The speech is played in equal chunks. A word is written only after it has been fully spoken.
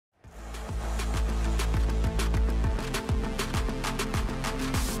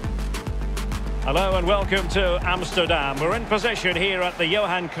Hello and welcome to Amsterdam. We're in position here at the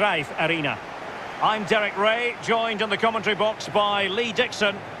Johan Cruyff Arena. I'm Derek Ray, joined in the commentary box by Lee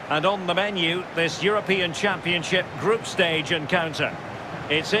Dixon. And on the menu, this European Championship group stage encounter.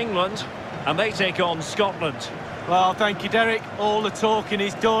 It's England, and they take on Scotland. Well, thank you, Derek. All the talking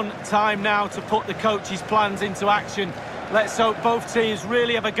is done. Time now to put the coach's plans into action. Let's hope both teams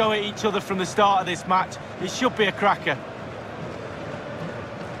really have a go at each other from the start of this match. It should be a cracker.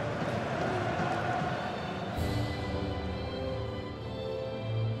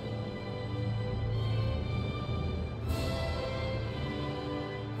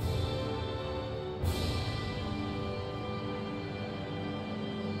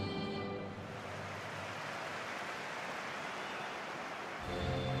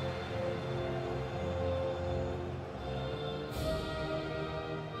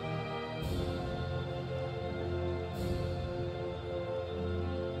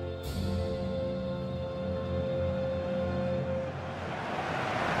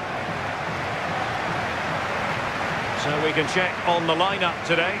 So we can check on the lineup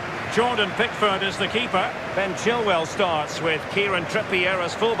today. Jordan Pickford is the keeper. Ben Chilwell starts with Kieran Trippier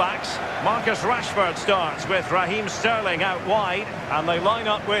as fullbacks. Marcus Rashford starts with Raheem Sterling out wide. And they line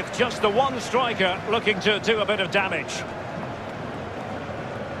up with just the one striker looking to do a bit of damage.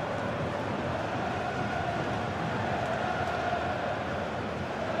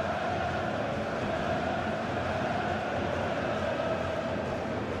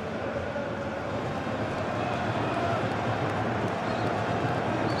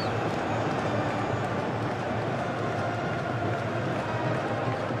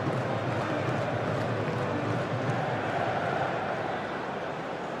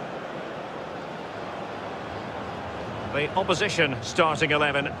 The opposition starting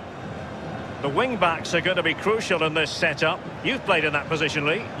 11. The wing-backs are going to be crucial in this setup. You've played in that position,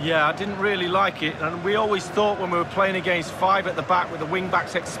 Lee. Yeah, I didn't really like it. And we always thought when we were playing against five at the back with the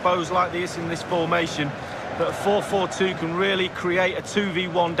wing-backs exposed like this in this formation, that a 4-4-2 can really create a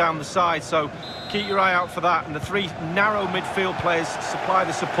 2v1 down the side. So keep your eye out for that. And the three narrow midfield players supply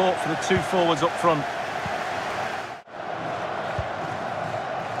the support for the two forwards up front.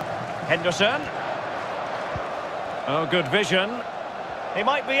 Henderson. Oh, good vision. He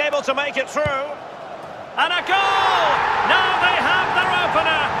might be able to make it through. And a goal! Now they have their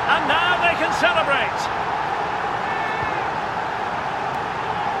opener, and now they can celebrate.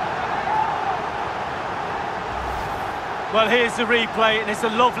 Well, here's the replay, and it's a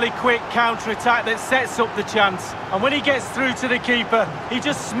lovely quick counter-attack that sets up the chance. And when he gets through to the keeper, he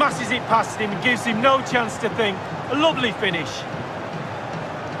just smashes it past him and gives him no chance to think. A lovely finish.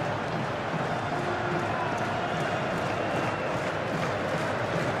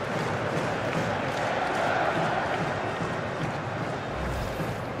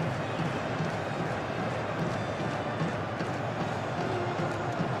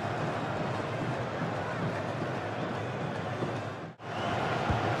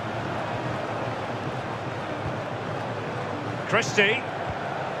 Christie.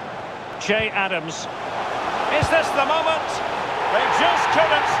 Che Adams. Is this the moment? They just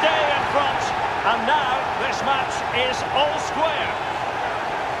couldn't stay in front. And now this match is all square.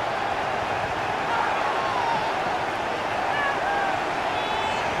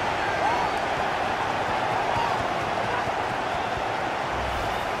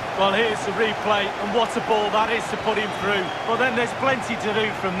 Well, here's the replay, and what a ball that is to put him through. But then there's plenty to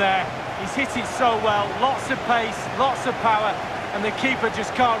do from there. He's hit it so well, lots of pace, lots of power, and the keeper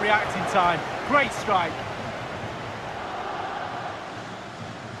just can't react in time. Great strike.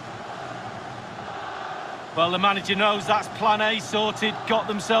 Well, the manager knows that's plan A sorted, got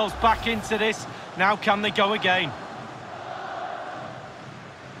themselves back into this. Now can they go again?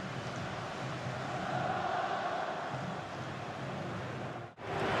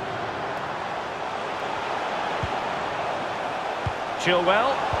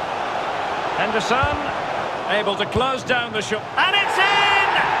 Chilwell. Henderson, able to close down the shot. And it's in!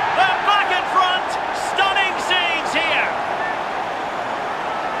 They're back in front! Stunning scenes here!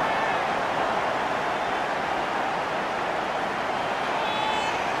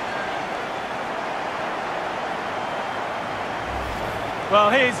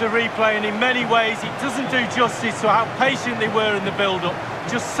 Well, here's the replay, and in many ways it doesn't do justice to how patient they were in the build-up.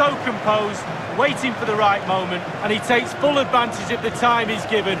 Just so composed, waiting for the right moment, and he takes full advantage of the time he's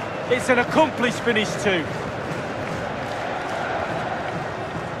given. It's an accomplished finish too.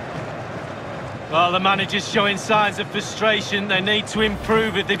 Well, the manager's showing signs of frustration. They need to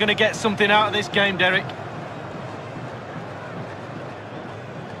improve if they're going to get something out of this game, Derek.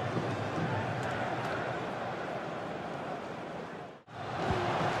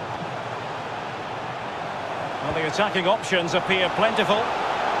 The attacking options appear plentiful.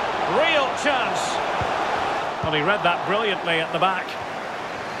 Real chance. Well, he read that brilliantly at the back.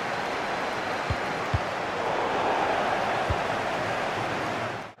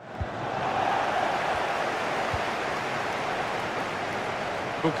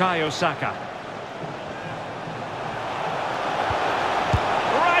 Bukayo Saka.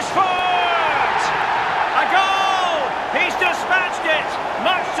 Rashford! A goal! He's dispatched it,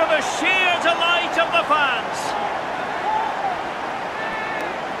 much to the sheer delight of the fans.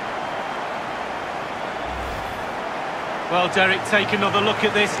 Well, Derek, take another look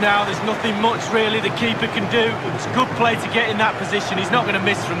at this now. There's nothing much really the keeper can do. It was a good play to get in that position. He's not going to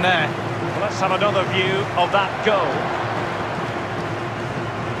miss from there. Well, let's have another view of that goal.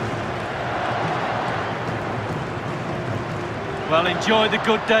 Well, enjoy the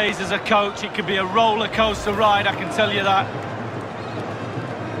good days as a coach. It could be a roller coaster ride, I can tell you that.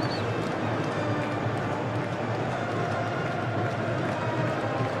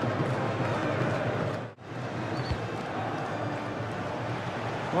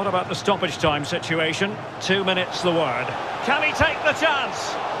 What about the stoppage time situation? 2 minutes the word. Can he take the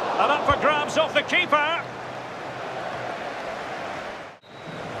chance? And up for grabs off the keeper.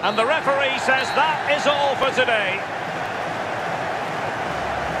 And the referee says that is all for today.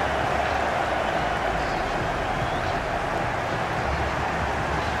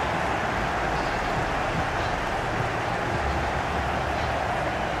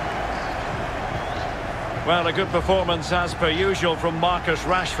 Well, a good performance as per usual from Marcus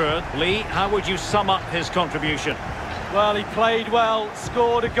Rashford. Lee, how would you sum up his contribution? Well, he played well,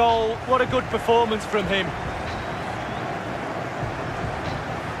 scored a goal. What a good performance from him.